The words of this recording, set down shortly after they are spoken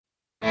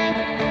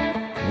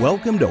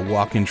Welcome to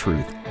Walk in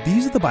Truth.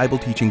 These are the Bible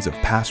teachings of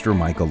Pastor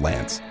Michael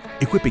Lance,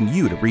 equipping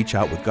you to reach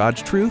out with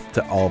God's truth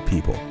to all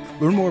people.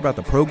 Learn more about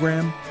the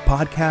program,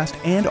 podcast,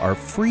 and our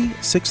free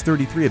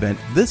 633 event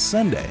this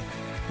Sunday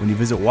when you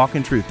visit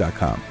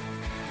walkintruth.com.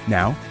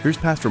 Now, here's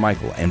Pastor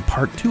Michael and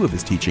part 2 of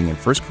his teaching in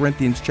 1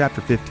 Corinthians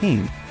chapter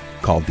 15,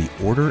 called The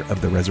Order of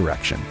the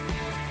Resurrection.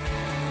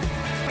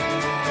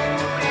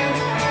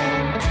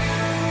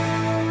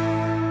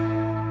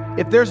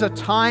 If there's a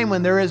time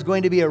when there is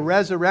going to be a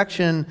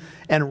resurrection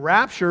and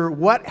rapture,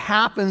 what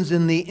happens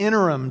in the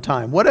interim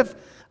time? What if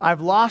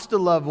I've lost a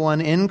loved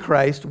one in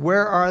Christ?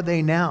 Where are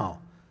they now?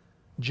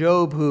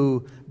 Job,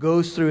 who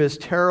goes through his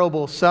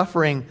terrible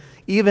suffering,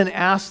 even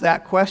asks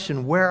that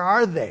question, where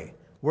are they?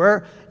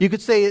 Where, you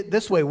could say it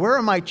this way, where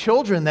are my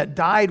children that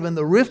died when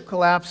the roof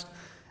collapsed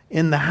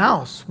in the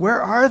house?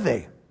 Where are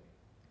they?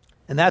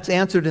 And that's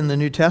answered in the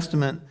New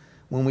Testament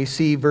when we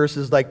see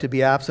verses like to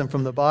be absent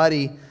from the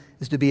body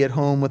is to be at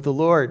home with the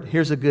Lord.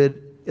 Here's a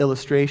good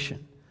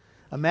illustration.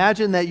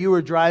 Imagine that you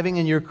were driving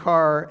in your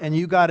car and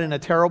you got in a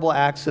terrible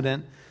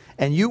accident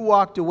and you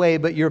walked away,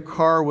 but your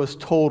car was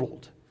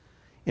totaled.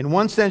 In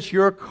one sense,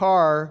 your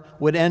car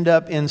would end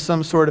up in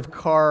some sort of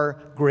car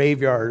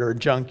graveyard or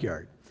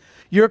junkyard.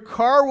 Your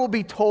car will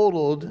be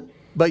totaled,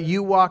 but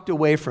you walked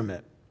away from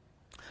it.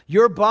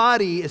 Your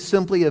body is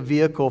simply a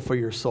vehicle for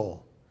your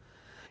soul.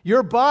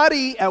 Your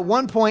body, at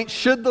one point,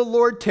 should the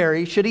Lord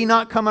tarry, should He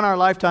not come in our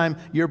lifetime,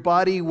 your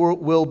body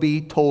will be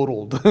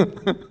totaled.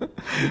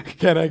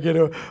 Can I get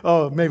a...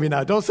 Oh, maybe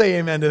not. Don't say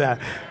amen to that.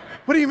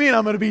 What do you mean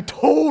I'm going to be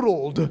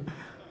totaled?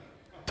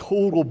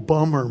 Total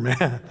bummer,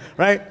 man.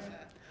 Right?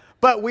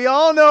 But we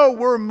all know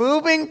we're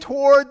moving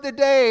toward the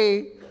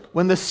day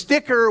when the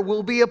sticker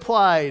will be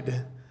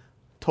applied.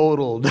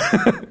 Totaled.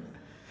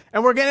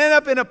 And we're going to end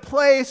up in a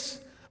place,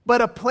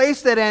 but a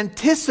place that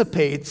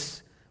anticipates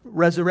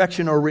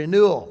resurrection or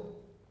renewal.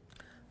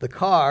 The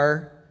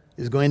car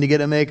is going to get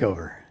a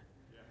makeover.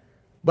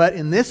 But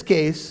in this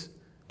case,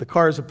 the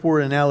car is a poor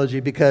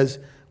analogy because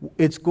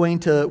we're going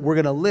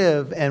to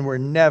live and we're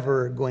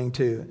never going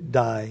to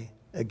die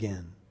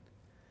again.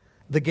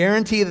 The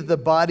guarantee that the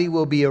body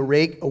will be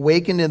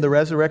awakened in the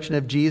resurrection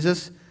of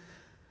Jesus,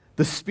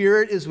 the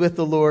spirit is with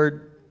the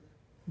Lord,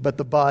 but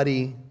the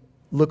body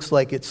looks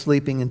like it's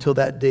sleeping until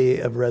that day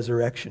of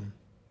resurrection.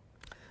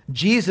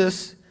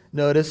 Jesus,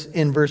 notice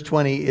in verse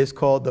 20, is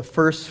called the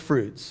first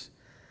fruits.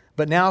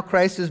 But now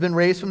Christ has been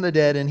raised from the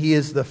dead, and He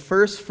is the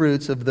first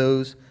fruits of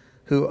those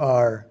who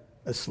are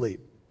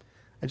asleep.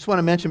 I just want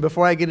to mention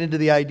before I get into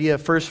the idea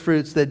of first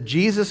fruits that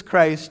Jesus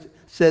Christ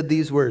said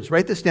these words.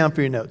 Write this down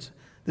for your notes.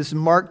 This is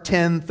Mark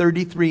 10,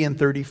 33 and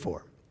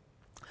 34.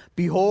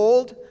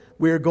 Behold,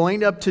 we are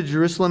going up to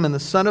Jerusalem, and the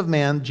Son of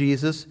Man,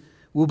 Jesus,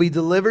 will be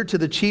delivered to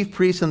the chief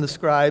priests and the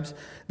scribes.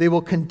 They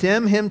will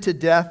condemn Him to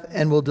death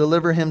and will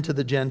deliver Him to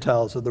the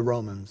Gentiles or the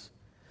Romans.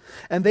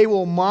 And they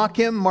will mock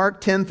Him, Mark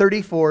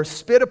 10:34,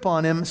 spit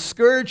upon Him,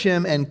 scourge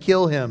Him, and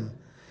kill Him.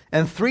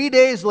 And 3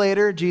 days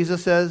later,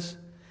 Jesus says,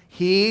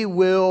 He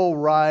will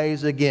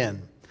rise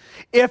again.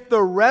 If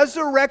the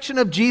resurrection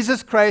of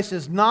Jesus Christ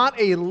is not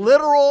a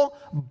literal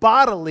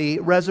bodily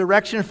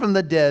resurrection from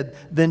the dead,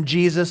 then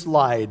Jesus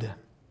lied.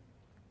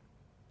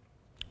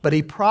 But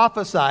He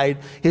prophesied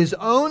His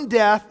own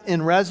death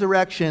and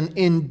resurrection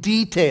in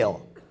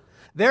detail.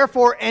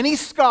 Therefore, any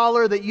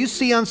scholar that you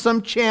see on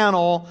some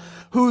channel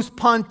who's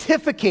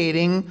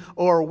pontificating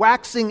or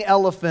waxing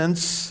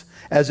elephants,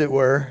 as it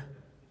were,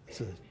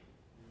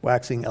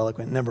 waxing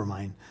eloquent, never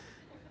mind.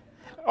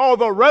 Oh,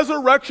 the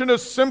resurrection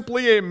is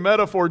simply a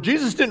metaphor.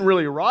 Jesus didn't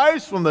really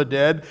rise from the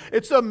dead.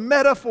 It's a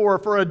metaphor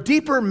for a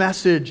deeper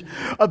message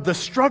of the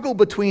struggle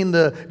between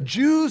the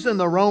Jews and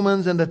the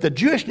Romans, and that the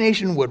Jewish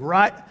nation would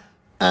rise.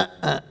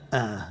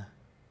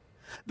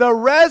 The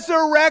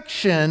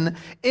resurrection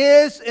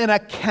is an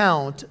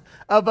account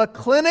of a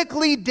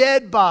clinically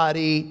dead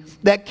body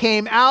that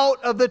came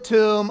out of the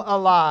tomb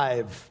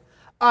alive.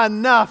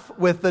 Enough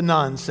with the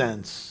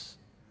nonsense.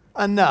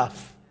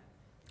 Enough.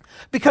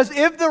 Because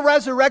if the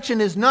resurrection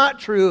is not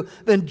true,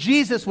 then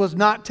Jesus was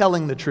not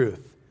telling the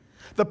truth.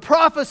 The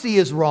prophecy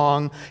is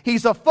wrong.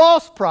 He's a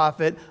false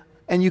prophet,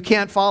 and you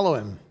can't follow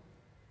him.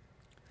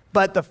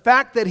 But the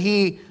fact that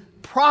He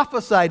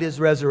prophesied His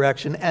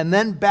resurrection and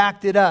then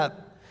backed it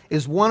up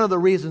is one of the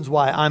reasons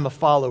why I'm a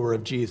follower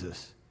of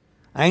Jesus.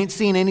 I ain't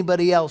seen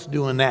anybody else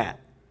doing that.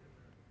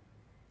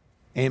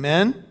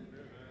 Amen?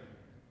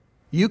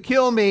 You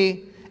kill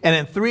me, and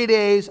in 3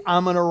 days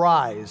I'm going to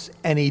rise.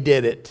 And He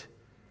did it.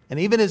 And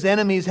even His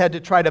enemies had to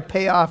try to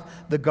pay off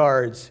the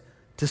guards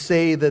to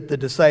say that the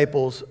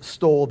disciples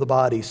stole the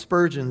body.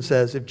 Spurgeon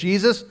says, if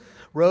Jesus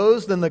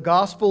rose, then the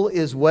gospel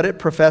is what it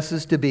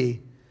professes to be.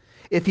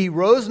 If He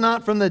rose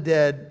not from the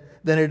dead,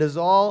 then it is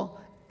all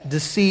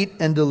deceit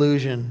and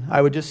delusion.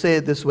 I would just say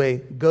it this way.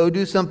 Go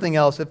do something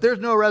else. If there's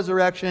no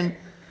resurrection,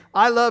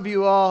 I love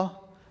you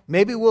all.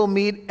 Maybe we'll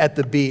meet at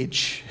the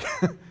beach.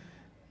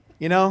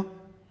 You know?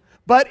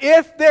 But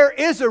if there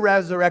is a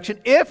resurrection,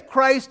 if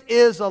Christ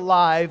is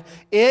alive,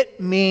 it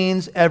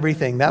means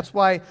everything. That's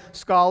why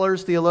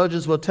scholars,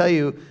 theologians will tell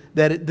you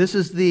that this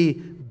is the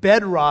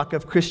bedrock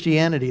of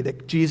Christianity,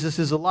 that Jesus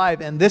is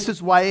alive. And this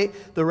is why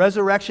the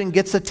resurrection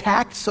gets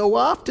attacked so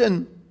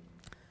often.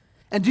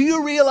 And do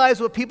you realize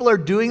what people are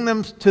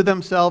doing to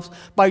themselves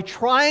by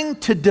trying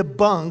to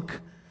debunk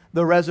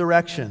the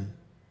resurrection?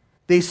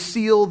 They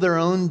seal their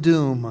own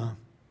doom.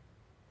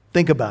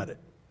 Think about it.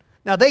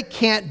 Now, they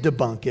can't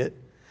debunk it,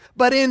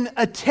 but in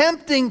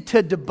attempting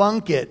to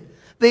debunk it,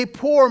 they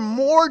pour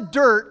more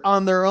dirt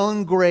on their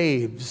own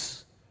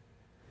graves.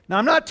 Now,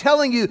 I'm not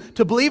telling you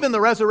to believe in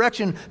the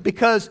resurrection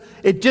because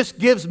it just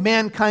gives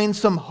mankind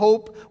some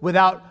hope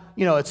without,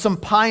 it's some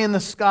pie in the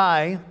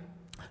sky.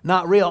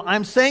 Not real.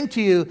 I'm saying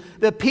to you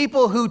that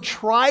people who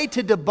try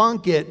to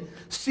debunk it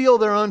seal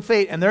their own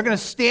fate, and they're going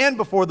to stand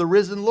before the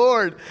risen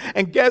Lord.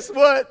 And guess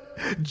what?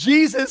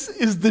 Jesus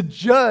is the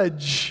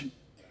judge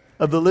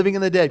of the living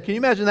and the dead. Can you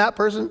imagine that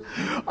person?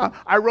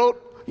 I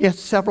wrote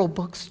several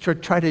books to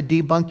try to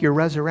debunk your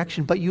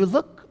resurrection, but you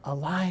look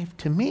alive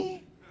to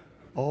me.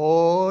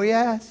 Oh,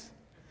 yes.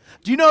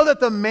 Do you know that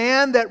the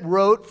man that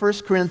wrote 1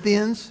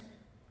 Corinthians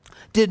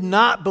did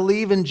not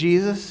believe in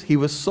Jesus? He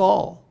was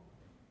Saul.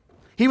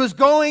 He was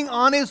going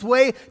on his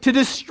way to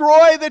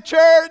destroy the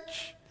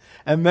church.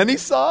 And then he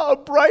saw a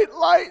bright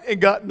light and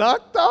got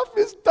knocked off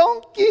his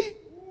donkey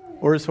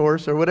or his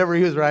horse or whatever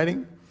he was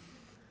riding.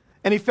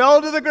 And he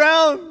fell to the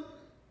ground.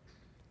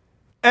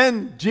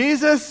 And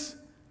Jesus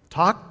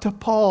talked to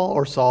Paul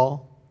or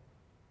Saul.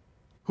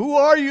 Who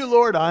are you,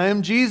 Lord? I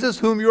am Jesus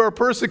whom you are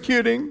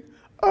persecuting.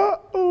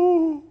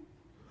 Uh-oh.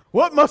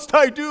 What must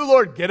I do,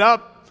 Lord? Get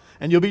up.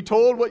 And you'll be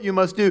told what you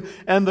must do.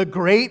 And the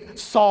great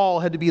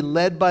Saul had to be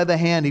led by the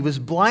hand. He was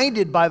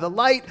blinded by the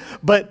light,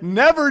 but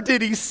never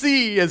did he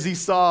see as he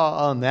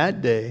saw on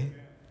that day.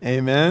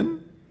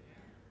 Amen?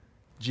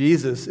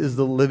 Jesus is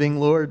the living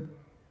Lord.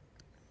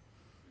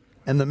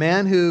 And the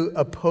man who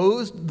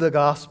opposed the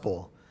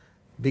gospel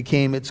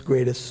became its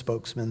greatest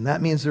spokesman.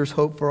 That means there's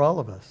hope for all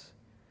of us.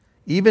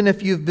 Even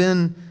if you've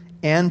been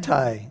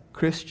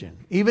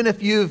anti-Christian, even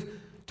if you've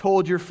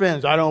told your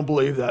friends, I don't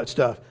believe that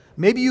stuff.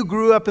 Maybe you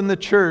grew up in the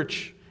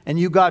church and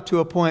you got to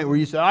a point where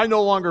you said, I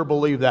no longer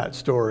believe that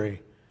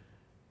story.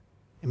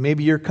 And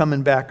maybe you're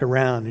coming back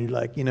around and you're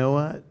like, you know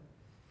what?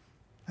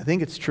 I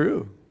think it's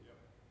true.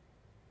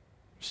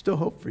 There's still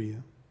hope for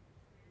you.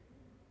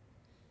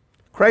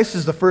 Christ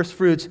is the first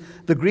fruits.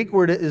 The Greek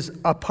word is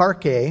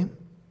aparche.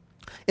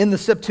 In the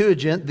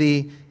Septuagint,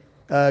 the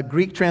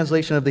Greek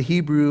translation of the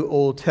Hebrew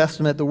Old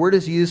Testament, the word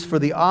is used for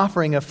the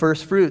offering of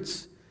first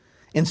fruits.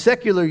 In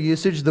secular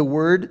usage, the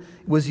word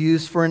was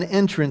used for an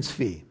entrance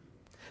fee.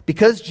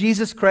 Because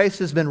Jesus Christ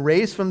has been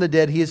raised from the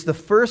dead, he is the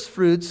first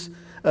fruits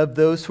of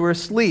those who are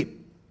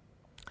asleep.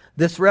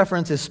 This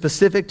reference is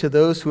specific to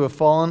those who have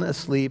fallen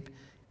asleep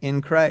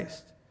in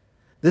Christ.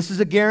 This is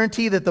a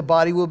guarantee that the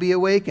body will be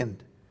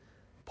awakened.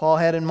 Paul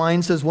had in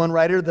mind, says one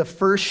writer, the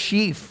first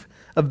sheaf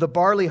of the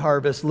barley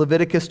harvest,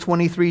 Leviticus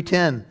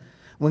 23:10.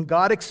 When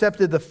God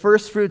accepted the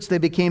first fruits, they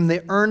became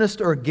the earnest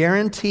or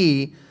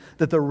guarantee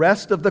that the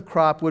rest of the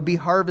crop would be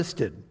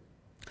harvested.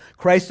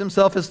 Christ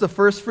himself is the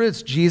first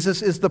fruits.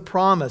 Jesus is the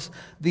promise,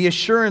 the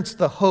assurance,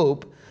 the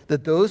hope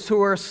that those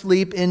who are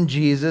asleep in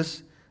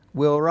Jesus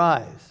will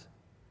rise.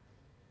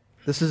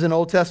 This is an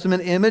Old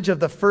Testament image of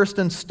the first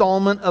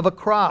installment of a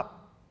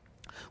crop,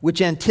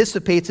 which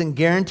anticipates and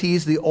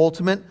guarantees the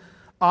ultimate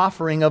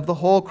offering of the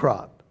whole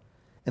crop.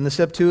 In the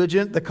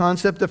Septuagint, the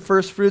concept of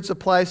first fruits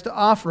applies to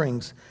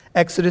offerings,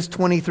 Exodus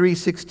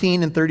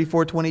 23:16 and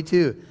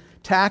 34:22.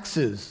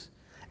 Taxes,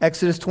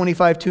 Exodus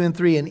 25:2 and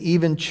 3, and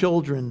even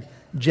children,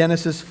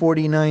 Genesis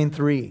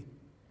 49:3.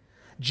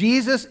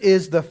 Jesus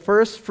is the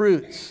first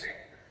fruits.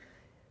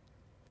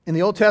 In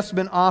the Old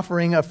Testament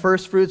offering of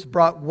first fruits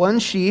brought one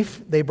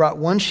sheaf. They brought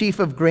one sheaf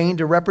of grain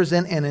to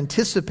represent and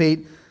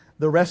anticipate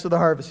the rest of the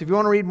harvest. If you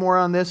want to read more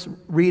on this,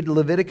 read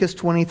Leviticus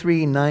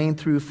 23:9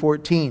 through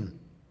 14.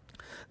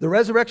 The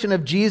resurrection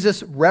of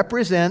Jesus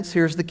represents,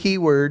 here's the key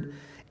word,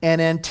 and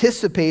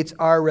anticipates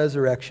our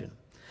resurrection.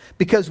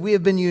 Because we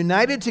have been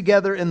united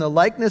together in the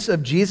likeness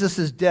of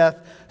Jesus' death,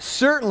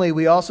 certainly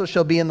we also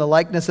shall be in the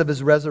likeness of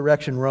his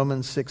resurrection,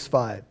 Romans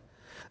 6:5.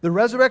 The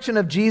resurrection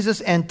of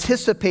Jesus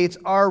anticipates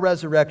our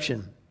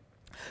resurrection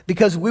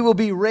because we will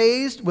be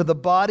raised with a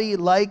body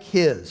like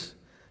his.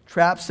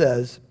 Trapp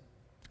says,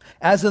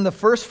 as in the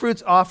first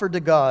fruits offered to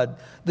God,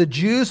 the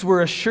Jews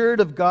were assured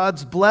of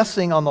God's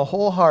blessing on the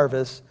whole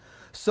harvest,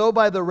 so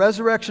by the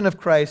resurrection of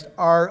Christ,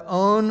 our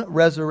own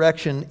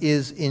resurrection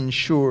is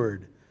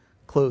ensured.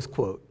 Close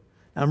quote.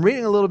 I'm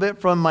reading a little bit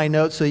from my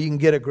notes so you can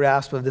get a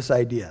grasp of this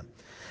idea.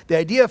 The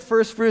idea of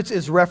first fruits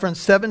is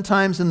referenced 7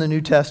 times in the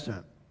New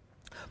Testament.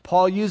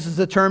 Paul uses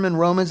the term in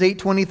Romans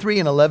 8:23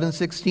 and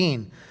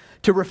 11:16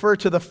 to refer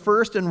to the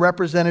first and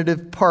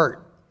representative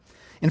part.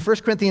 In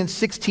 1 Corinthians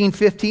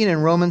 16:15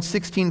 and Romans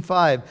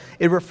 16:5,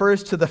 it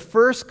refers to the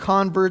first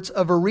converts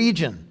of a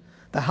region,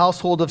 the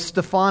household of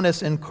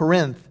Stephanas in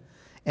Corinth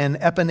and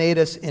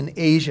Epaenetus in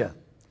Asia.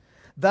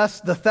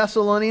 Thus, the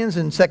Thessalonians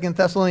in 2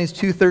 Thessalonians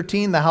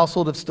 2:13, the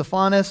household of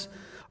Stephanas,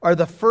 are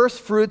the first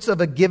fruits of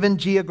a given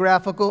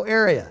geographical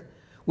area,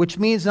 which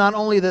means not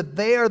only that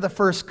they are the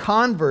first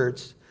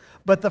converts,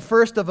 but the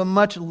first of a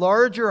much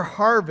larger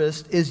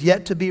harvest is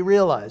yet to be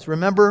realized.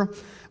 Remember,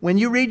 when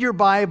you read your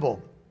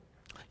Bible,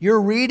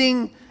 you're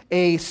reading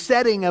a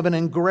setting of an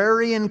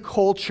agrarian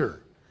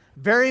culture,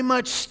 very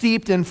much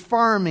steeped in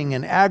farming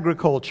and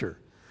agriculture.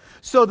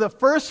 So the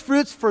first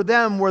fruits for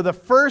them were the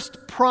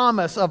first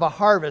promise of a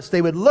harvest.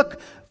 They would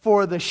look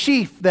for the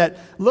sheaf that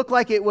looked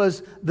like it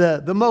was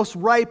the most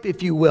ripe,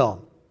 if you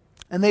will.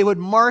 And they would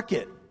mark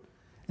it.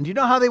 And do you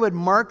know how they would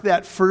mark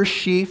that first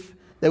sheaf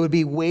that would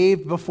be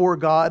waved before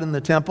God in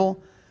the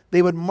temple?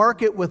 They would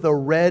mark it with a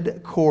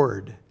red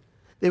cord.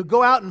 They would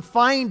go out and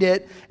find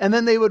it, and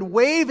then they would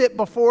wave it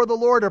before the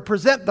Lord or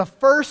present the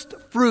first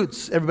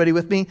fruits, everybody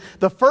with me?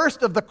 The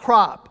first of the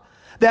crop.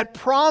 That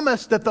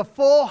promised that the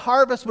full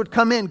harvest would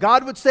come in.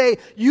 God would say,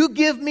 you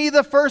give me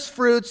the first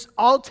fruits,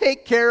 I'll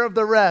take care of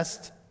the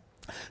rest.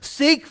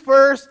 Seek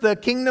first the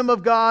kingdom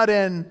of God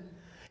and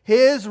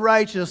His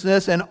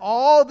righteousness, and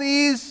all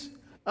these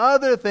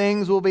other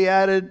things will be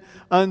added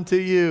unto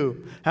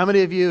you. How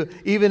many of you,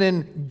 even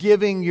in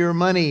giving your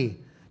money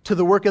to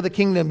the work of the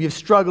kingdom, you've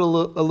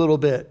struggled a little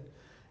bit?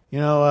 You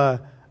know,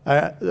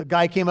 a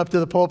guy came up to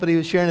the pulpit, he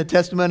was sharing a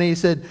testimony. He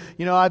said,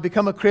 you know, I've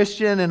become a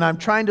Christian and I'm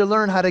trying to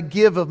learn how to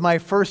give of my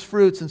first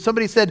fruits. And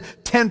somebody said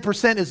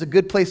 10% is a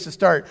good place to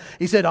start.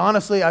 He said,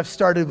 honestly, I've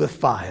started with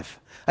 5.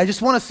 I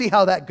just want to see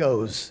how that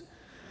goes.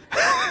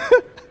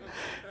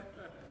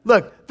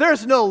 Look,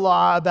 there's no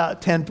law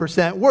about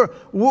 10%.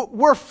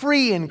 We're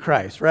free in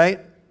Christ,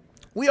 right?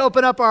 We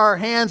open up our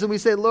hands and we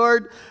say,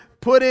 Lord,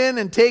 put in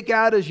and take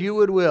out as you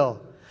would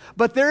will.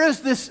 But there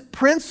is this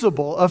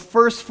principle of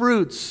first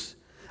fruits.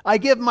 I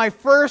give my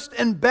first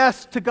and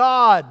best to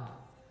God.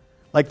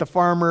 Like the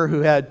farmer who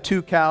had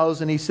 2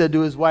 cows and he said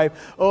to his wife,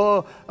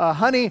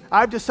 honey,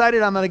 I've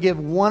decided I'm going to give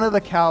one of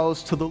the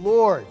cows to the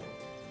Lord.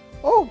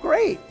 Oh,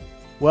 great.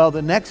 Well,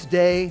 the next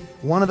day,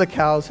 one of the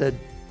cows had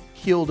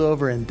keeled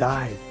over and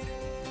died.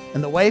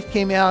 And the wife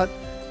came out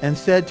and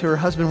said to her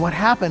husband, what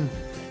happened?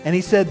 And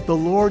he said, the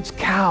Lord's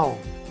cow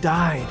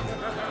died.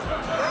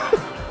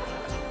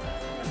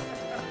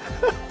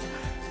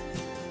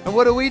 And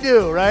what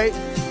do, right?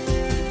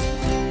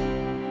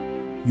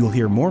 You'll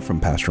hear more from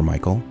Pastor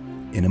Michael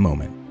in a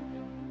moment.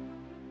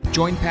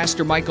 Join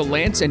Pastor Michael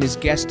Lance and his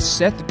guest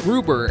Seth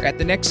Gruber at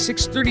the next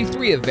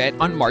 633 event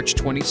on March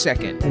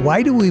 22nd.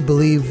 Why do we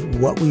believe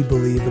what we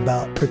believe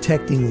about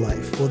protecting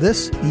life? Well,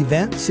 this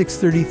event,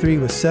 633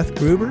 with Seth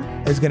Gruber,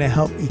 is going to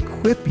help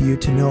equip you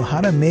to know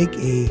how to make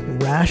a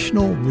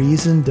rational,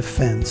 reasoned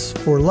defense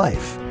for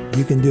life.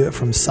 You can do it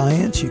from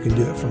science, you can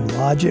do it from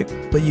logic,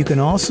 but you can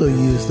also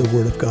use the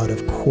Word of God,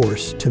 of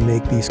course, to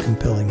make these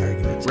compelling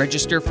arguments.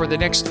 Register for the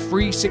next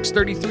free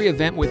 633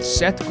 event with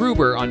Seth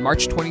Gruber on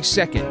March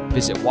 22nd.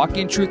 Visit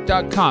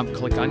walkintruth.com,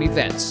 click on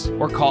events,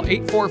 or call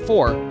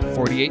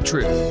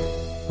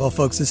 844-48-TRUTH. Well,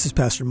 folks, this is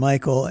Pastor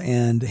Michael,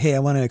 and hey, I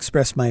want to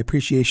express my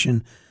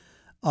appreciation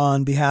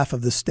on behalf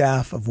of the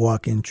staff of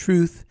Walk in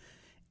Truth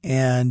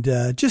and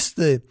just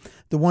the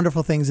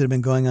wonderful things that have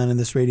been going on in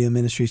this radio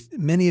ministry.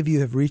 Many of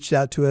you have reached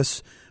out to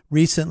us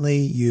recently.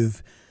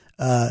 You've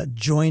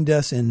joined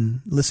us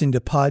in listening to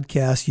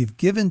podcasts. You've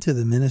given to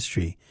the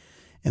ministry,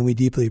 and we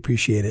deeply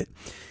appreciate it.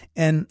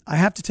 And I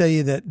have to tell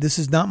you that this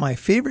is not my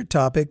favorite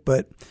topic,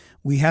 but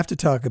we have to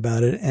talk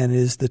about it, and it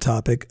is the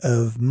topic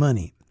of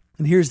money.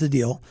 And here's the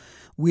deal.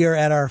 We are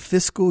at our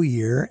fiscal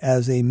year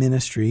as a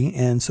ministry,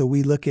 and so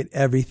we look at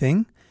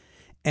everything,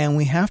 and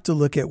we have to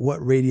look at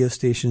what radio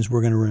stations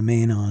we're going to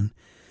remain on.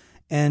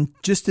 And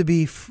just to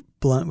be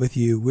blunt with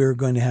you, we're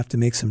going to have to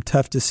make some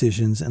tough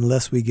decisions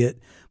unless we get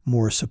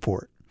more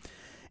support.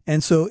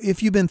 And so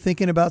if you've been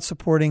thinking about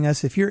supporting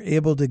us, if you're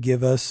able to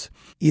give us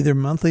either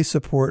monthly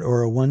support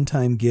or a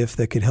one-time gift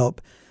that could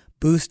help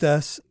boost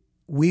us,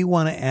 we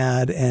want to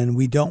add and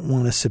we don't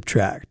want to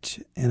subtract.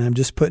 And I'm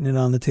just putting it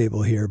on the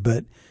table here,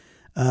 but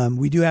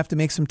we do have to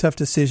make some tough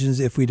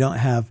decisions if we don't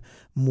have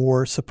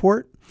more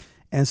support.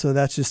 And so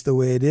that's just the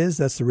way it is.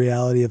 That's the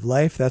reality of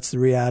life. That's the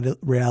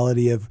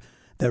reality of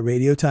that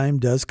radio time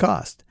does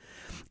cost.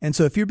 And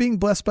so if you're being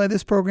blessed by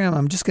this program,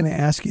 I'm just going to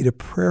ask you to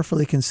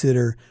prayerfully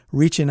consider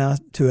reaching out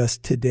to us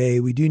today.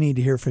 We do need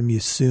to hear from you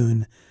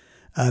soon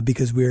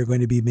because we are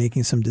going to be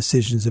making some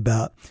decisions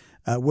about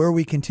where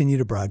we continue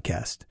to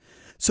broadcast.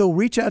 So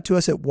reach out to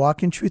us at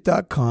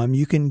walkintruth.com.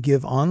 You can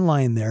give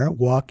online there,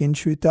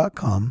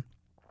 walkintruth.com,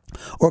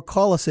 or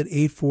call us at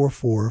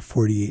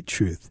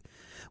 844-48-TRUTH.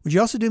 Would you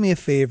also do me a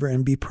favor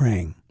and be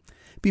praying?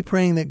 Be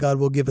praying that God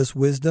will give us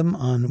wisdom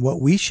on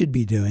what we should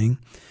be doing,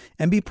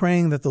 and be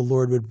praying that the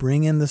Lord would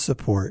bring in the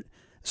support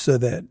so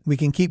that we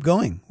can keep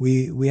going.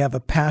 We have a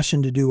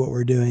passion to do what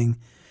we're doing.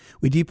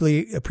 We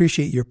deeply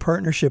appreciate your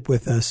partnership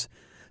with us.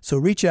 So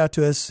reach out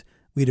to us.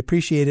 We'd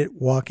appreciate it.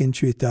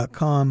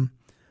 Walkintruth.com.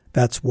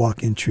 That's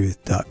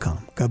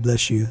walkintruth.com. God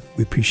bless you.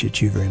 We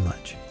appreciate you very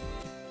much.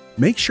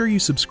 Make sure you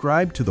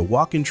subscribe to the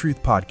Walk in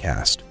Truth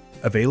podcast,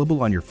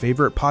 available on your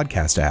favorite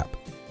podcast app.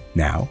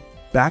 Now,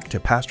 back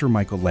to Pastor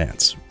Michael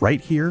Lance, right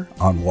here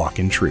on Walk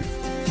in Truth.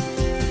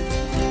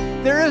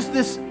 There is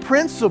this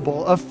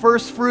principle of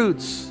first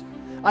fruits.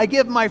 I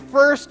give my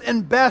first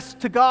and best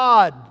to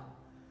God.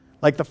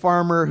 Like the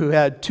farmer who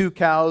had 2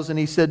 cows and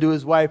he said to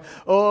his wife,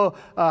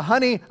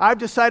 honey, I've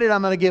decided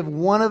I'm going to give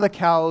one of the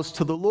cows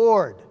to the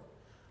Lord.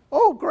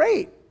 Oh,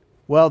 great.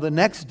 Well, the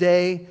next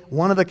day,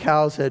 one of the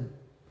cows had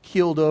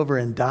keeled over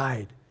and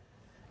died.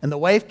 And the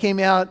wife came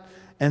out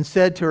and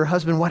said to her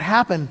husband, what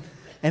happened?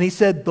 And he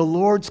said, the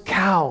Lord's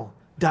cow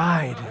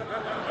died.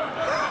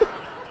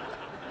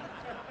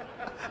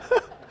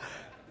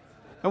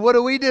 And what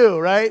do,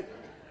 right?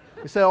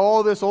 We say,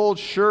 this old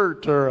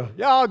shirt, or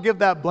I'll give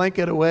that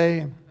blanket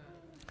away.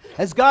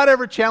 Has God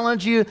ever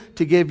challenged you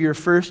to give your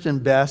first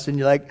and best, and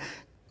you're like,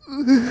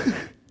 I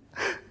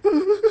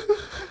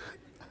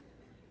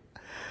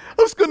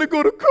was going to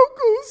go to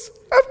Coco's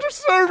after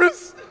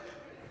service.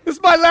 This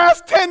is my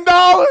last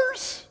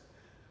 $10.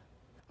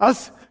 I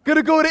was going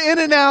to go to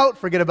In-N-Out.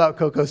 Forget about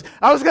Coco's.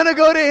 I was going to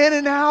go to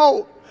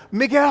In-N-Out.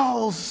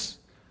 Miguel's.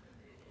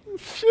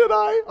 Should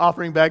I?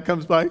 Offering bag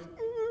comes by.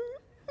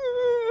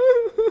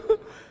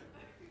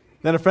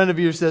 Then a friend of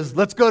yours says,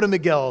 let's go to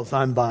Miguel's.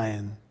 I'm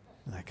buying.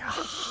 I'm like,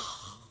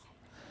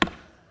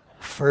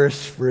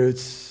 first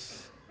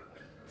fruits,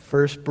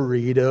 first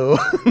burrito.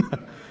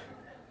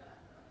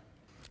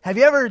 Have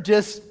you ever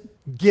just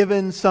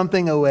given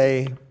something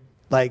away?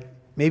 Like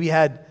maybe you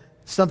had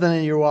something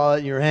in your wallet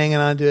and you were hanging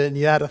on to it and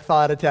you had a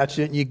thought attached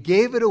to it and you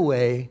gave it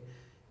away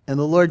and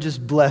the Lord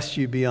just blessed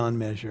you beyond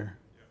measure.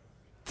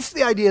 This is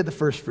the idea of the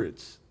first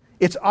fruits.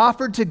 It's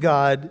offered to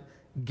God,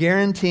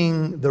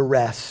 guaranteeing the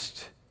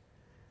rest.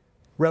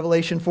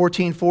 Revelation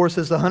 14:4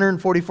 says the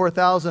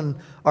 144,000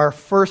 are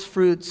first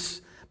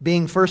fruits,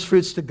 being first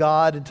fruits to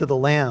God and to the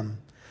Lamb.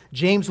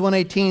 James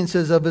 1:18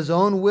 says, of his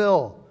own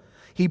will,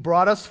 he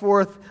brought us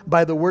forth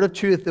by the word of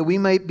truth that we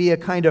might be a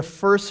kind of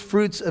first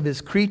fruits of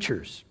his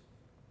creatures.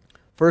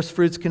 First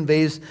fruits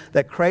conveys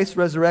that Christ's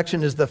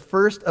resurrection is the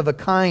first of a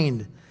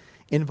kind,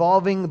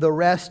 involving the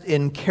rest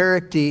in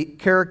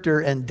character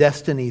and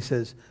destiny,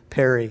 says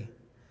Perry.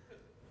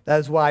 That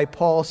is why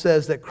Paul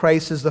says that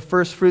Christ is the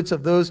first fruits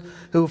of those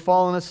who have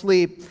fallen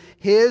asleep.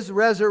 His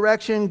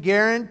resurrection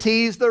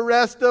guarantees the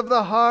rest of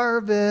the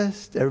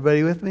harvest.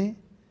 Everybody with me?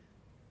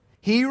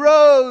 He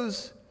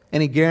rose,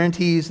 and he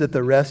guarantees that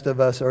the rest of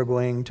us are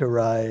going to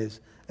rise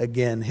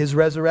again. His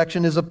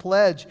resurrection is a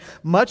pledge,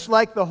 much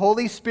like the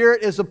Holy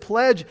Spirit is a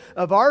pledge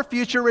of our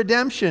future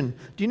redemption.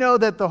 Do you know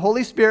that the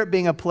Holy Spirit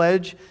being a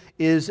pledge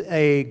is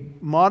a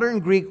modern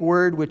Greek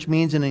word which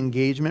means an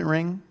engagement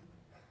ring?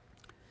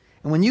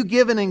 And when you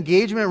give an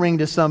engagement ring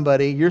to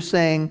somebody, you're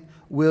saying,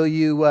 will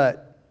you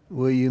what?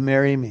 Will you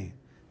marry me?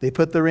 They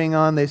put the ring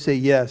on, they say,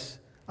 yes,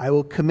 I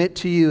will commit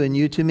to you and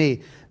you to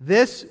me.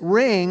 This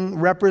ring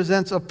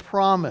represents a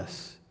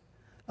promise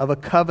of a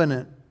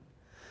covenant.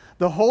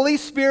 The Holy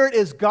Spirit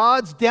is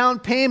God's down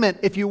payment.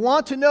 If you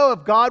want to know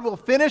if God will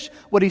finish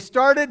what he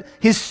started,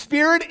 his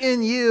Spirit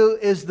in you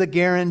is the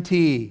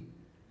guarantee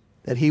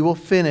that he will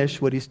finish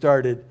what he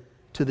started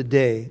to the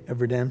day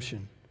of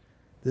redemption.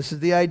 This is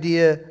the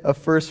idea of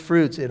first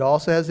fruits. It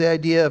also has the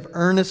idea of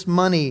earnest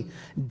money,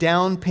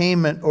 down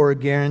payment, or a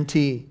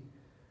guarantee.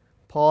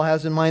 Paul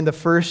has in mind the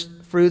first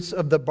fruits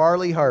of the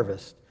barley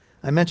harvest.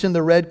 I mentioned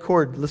the red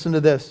cord. Listen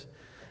to this.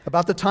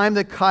 About the time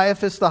that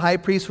Caiaphas the high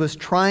priest was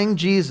trying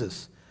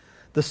Jesus,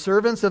 the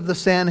servants of the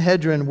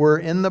Sanhedrin were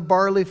in the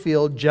barley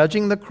field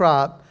judging the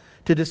crop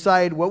to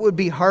decide what would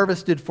be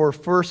harvested for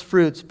first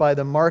fruits by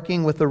the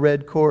marking with the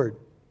red cord.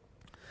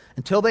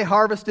 Until they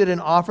harvested and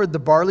offered the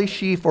barley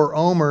sheaf or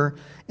omer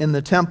in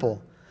the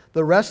temple,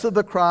 the rest of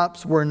the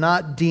crops were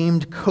not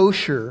deemed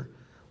kosher,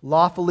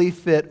 lawfully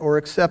fit, or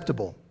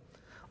acceptable.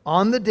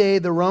 On the day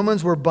the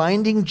Romans were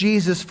binding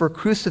Jesus for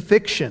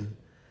crucifixion,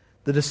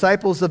 the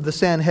disciples of the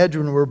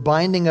Sanhedrin were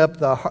binding up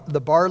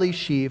the barley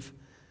sheaf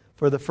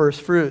for the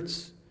first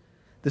fruits.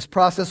 This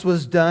process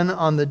was done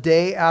on the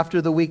day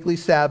after the weekly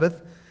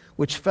Sabbath,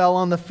 which fell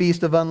on the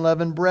Feast of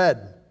Unleavened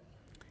Bread.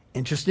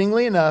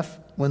 Interestingly enough,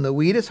 when the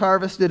wheat is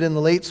harvested in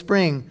the late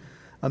spring,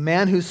 a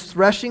man who's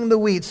threshing the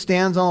wheat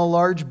stands on a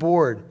large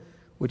board,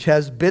 which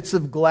has bits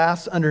of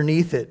glass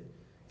underneath it.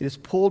 It is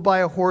pulled by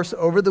a horse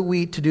over the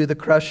wheat to do the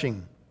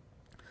crushing.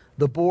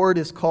 The board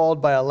is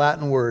called by a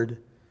Latin word,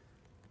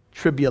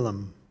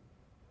 tribulum,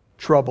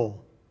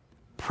 trouble,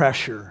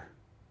 pressure.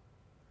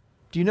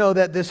 Do you know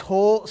that this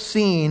whole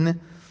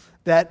scene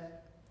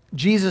that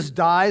Jesus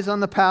dies on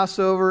the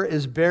Passover,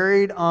 is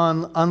buried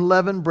on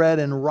unleavened bread,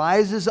 and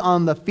rises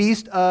on the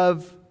Feast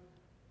of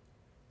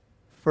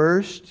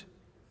First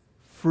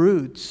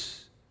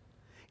Fruits,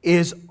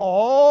 is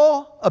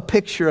all a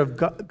picture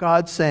of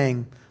God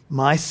saying,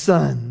 my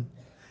son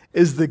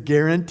is the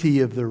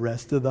guarantee of the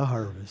rest of the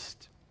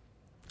harvest.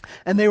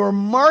 And they were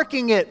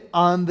marking it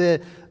on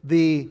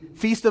the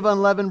Feast of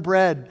Unleavened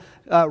Bread.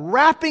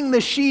 Wrapping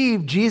the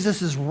sheaf,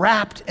 Jesus is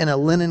wrapped in a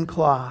linen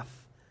cloth,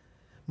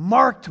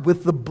 marked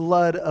with the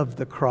blood of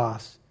the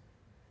cross.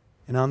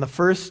 And on the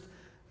first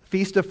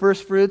Feast of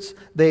First Fruits,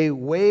 they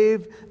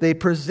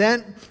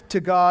present to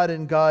God,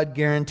 and God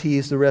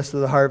guarantees the rest of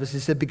the harvest. He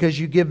said, because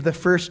you give the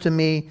first to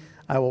me,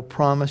 I will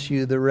promise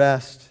you the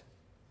rest.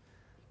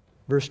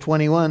 Verse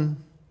 21.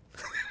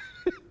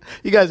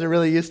 You guys are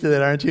really used to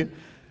that, aren't you?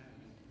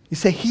 You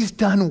say, he's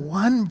done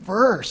one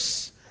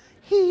verse.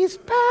 He's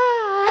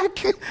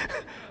back.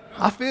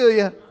 I feel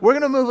you. We're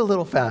going to move a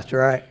little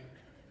faster, all right?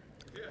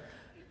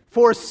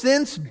 For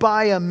since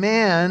by a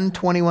man,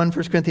 1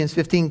 Corinthians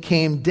 15,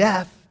 came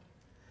death,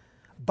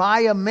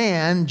 by a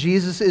man,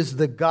 Jesus is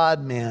the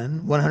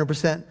God-man,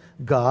 100%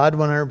 God,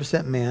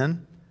 100%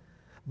 man.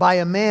 By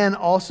a man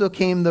also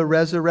came the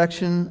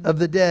resurrection of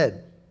the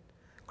dead.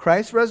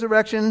 Christ's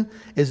resurrection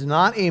is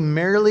not a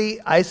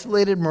merely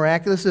isolated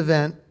miraculous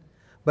event,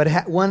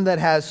 but one that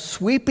has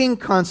sweeping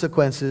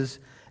consequences,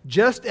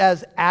 just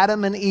as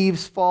Adam and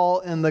Eve's fall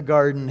in the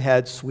garden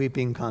had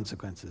sweeping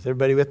consequences.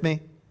 Everybody with me?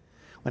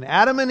 When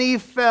Adam and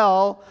Eve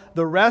fell,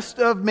 the rest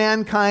of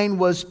mankind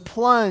was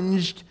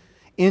plunged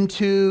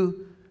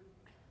into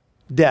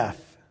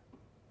death.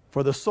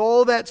 For the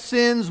soul that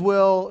sins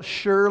will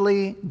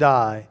surely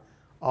die.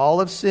 All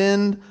have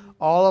sinned,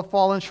 all have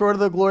fallen short of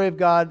the glory of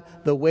God.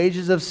 The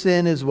wages of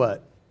sin is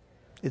what?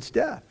 It's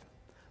death.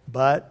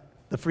 But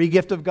the free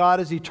gift of God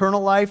is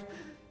eternal life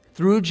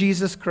through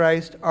Jesus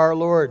Christ our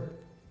Lord.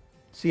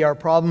 See, our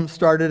problem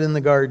started in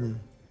the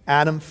garden.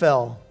 Adam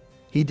fell.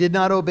 He did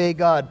not obey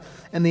God.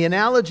 And the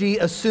analogy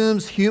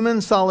assumes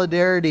human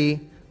solidarity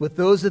with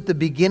those at the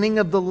beginning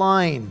of the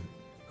line,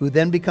 who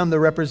then become the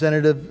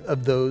representative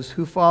of those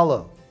who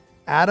follow.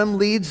 Adam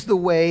leads the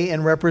way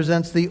and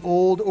represents the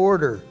old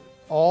order.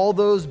 All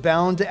those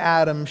bound to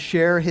Adam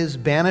share his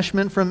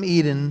banishment from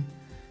Eden,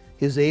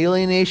 his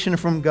alienation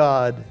from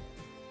God,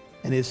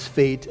 and his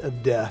fate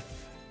of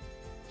death.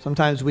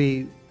 Sometimes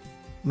we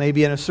may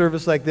be in a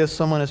service like this,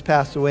 someone has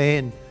passed away,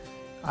 and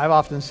I've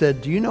often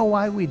said, do you know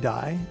why we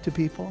die to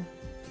people?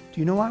 Do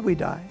you know why we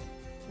die?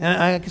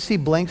 And I can see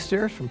blank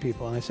stares from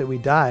people, and I say, we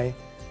die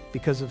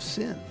because of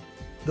sin.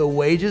 The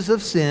wages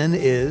of sin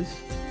is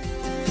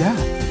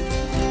death.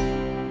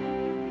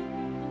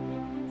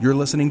 You're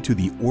listening to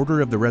the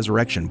Order of the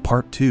Resurrection,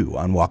 Part 2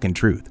 on Walk in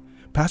Truth.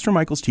 Pastor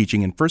Michael's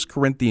teaching in 1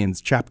 Corinthians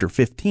chapter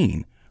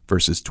 15,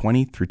 verses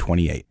 20 through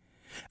 28.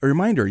 A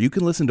reminder, you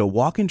can listen to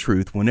Walk in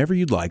Truth whenever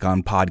you'd like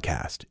on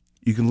podcast.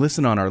 You can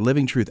listen on our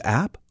Living Truth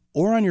app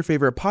or on your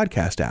favorite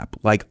podcast app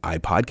like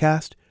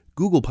iPodcast,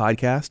 Google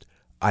Podcast,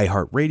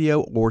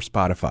 iHeartRadio, or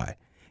Spotify.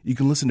 You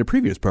can listen to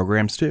previous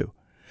programs too.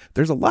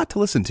 There's a lot to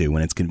listen to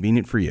when it's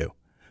convenient for you.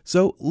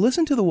 So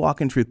listen to the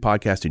Walk in Truth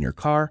podcast in your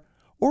car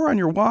or on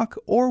your walk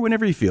or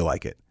whenever you feel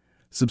like it.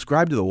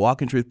 Subscribe to the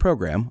Walk in Truth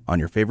program on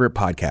your favorite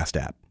podcast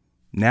app.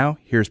 Now,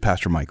 here's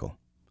Pastor Michael.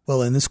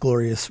 Well, in this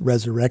glorious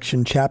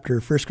resurrection chapter,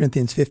 1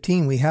 Corinthians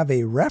 15, we have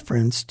a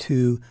reference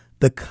to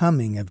the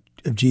coming of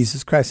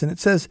Jesus Christ. And it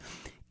says,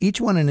 each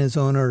one in his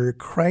own order,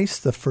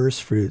 Christ the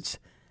first fruits,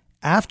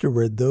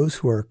 afterward those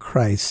who are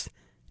Christ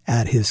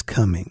at his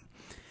coming.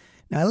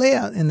 Now, I lay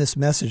out in this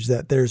message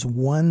that there's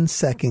one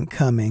second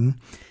coming,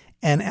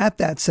 and at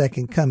that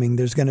second coming,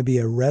 there's going to be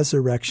a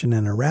resurrection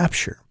and a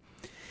rapture.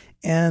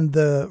 And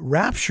the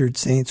raptured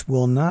saints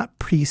will not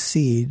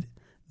precede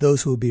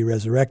those who will be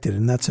resurrected.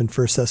 And that's in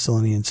 1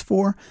 Thessalonians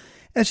 4.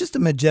 It's just a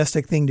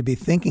majestic thing to be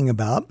thinking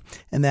about.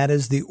 And that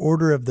is the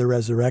order of the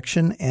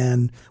resurrection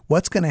and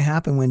what's going to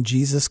happen when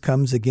Jesus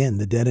comes again.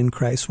 The dead in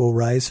Christ will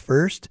rise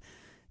first.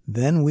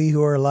 Then we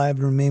who are alive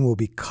and remain will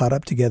be caught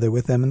up together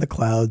with them in the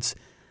clouds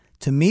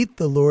to meet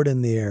the Lord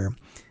in the air.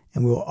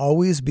 And we'll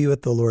always be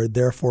with the Lord.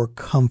 Therefore,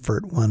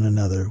 comfort one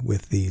another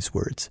with these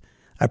words.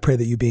 I pray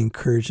that you be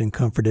encouraged and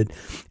comforted.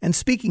 And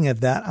speaking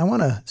of that, I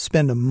want to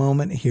spend a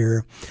moment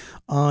here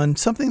on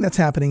something that's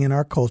happening in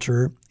our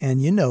culture,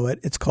 and you know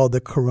it. It's called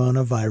the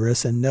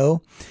coronavirus. And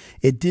no,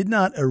 it did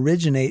not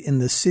originate in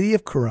the city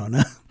of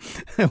Corona,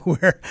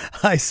 where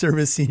I serve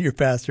as senior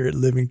pastor at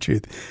Living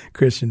Truth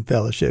Christian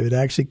Fellowship. It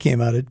actually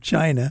came out of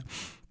China.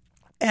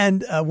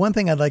 And one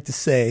thing I'd like to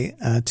say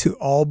to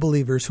all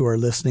believers who are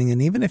listening,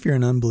 and even if you're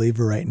an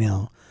unbeliever right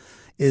now,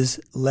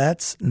 is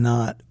let's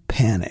not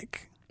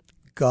panic.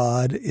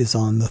 God is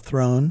on the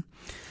throne,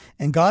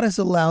 and God has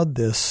allowed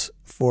this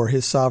for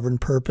his sovereign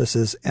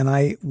purposes. And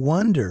I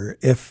wonder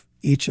if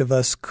each of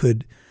us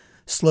could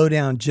slow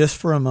down just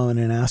for a moment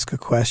and ask a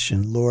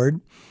question.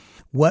 Lord,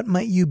 what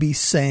might you be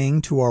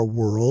saying to our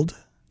world,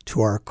 to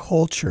our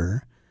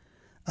culture,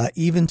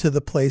 even to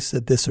the place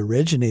that this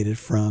originated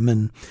from?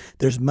 And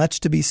there's much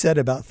to be said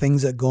about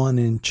things that go on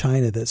in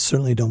China that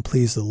certainly don't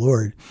please the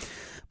Lord.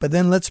 But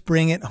then let's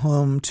bring it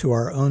home to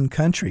our own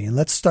country, and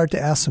let's start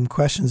to ask some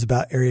questions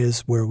about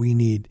areas where we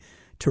need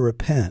to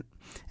repent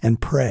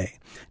and pray.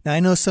 Now, I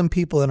know some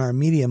people in our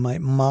media might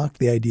mock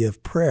the idea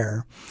of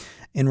prayer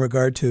in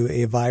regard to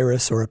a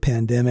virus or a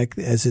pandemic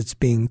as it's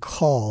being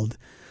called,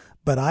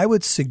 but I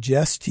would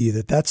suggest to you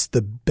that that's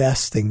the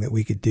best thing that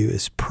we could do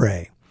is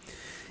pray.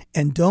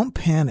 And don't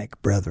panic,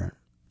 brethren.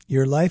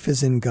 Your life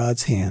is in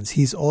God's hands.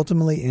 He's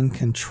ultimately in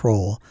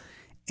control.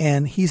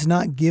 And he's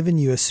not given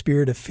you a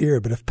spirit of fear,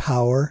 but of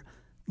power,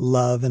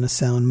 love, and a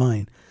sound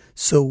mind.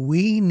 So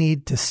we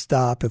need to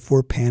stop if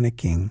we're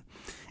panicking,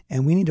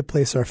 and we need to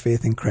place our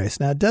faith in Christ.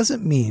 Now, it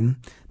doesn't mean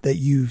that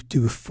you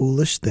do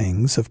foolish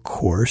things, of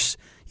course.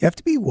 You have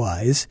to be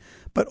wise,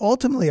 but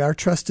ultimately our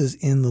trust is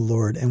in the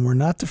Lord, and we're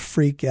not to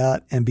freak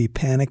out and be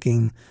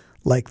panicking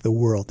like the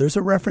world. There's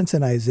a reference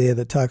in Isaiah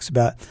that talks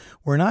about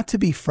we're not to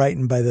be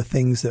frightened by the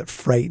things that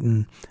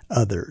frighten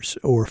others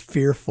or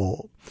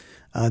fearful.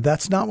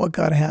 That's not what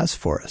God has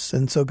for us.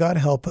 And so God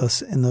help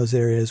us in those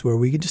areas where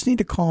we just need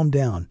to calm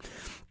down.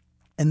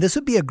 And this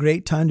would be a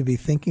great time to be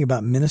thinking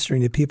about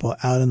ministering to people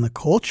out in the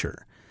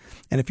culture.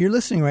 And if you're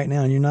listening right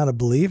now and you're not a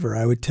believer,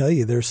 I would tell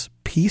you there's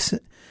peace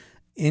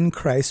in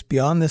Christ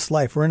beyond this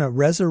life. We're in a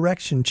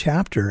resurrection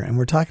chapter, and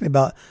we're talking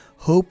about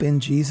hope in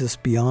Jesus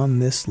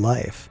beyond this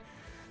life.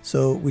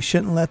 So we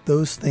shouldn't let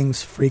those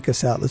things freak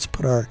us out. Let's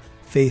put our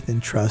faith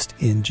and trust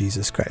in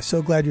Jesus Christ.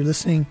 So glad you're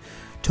listening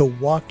to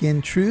Walk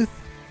in Truth,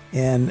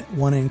 and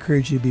want to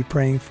encourage you to be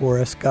praying for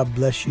us. God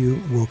bless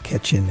you. We'll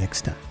catch you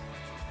next time.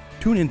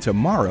 Tune in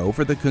tomorrow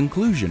for the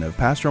conclusion of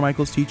Pastor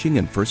Michael's teaching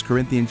in 1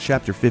 Corinthians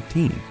chapter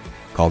 15,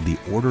 called The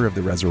Order of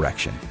the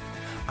Resurrection.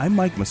 I'm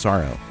Mike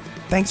Massaro.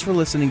 Thanks for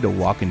listening to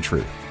Walk in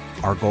Truth.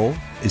 Our goal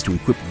is to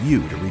equip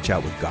you to reach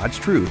out with God's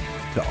truth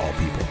to all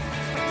people.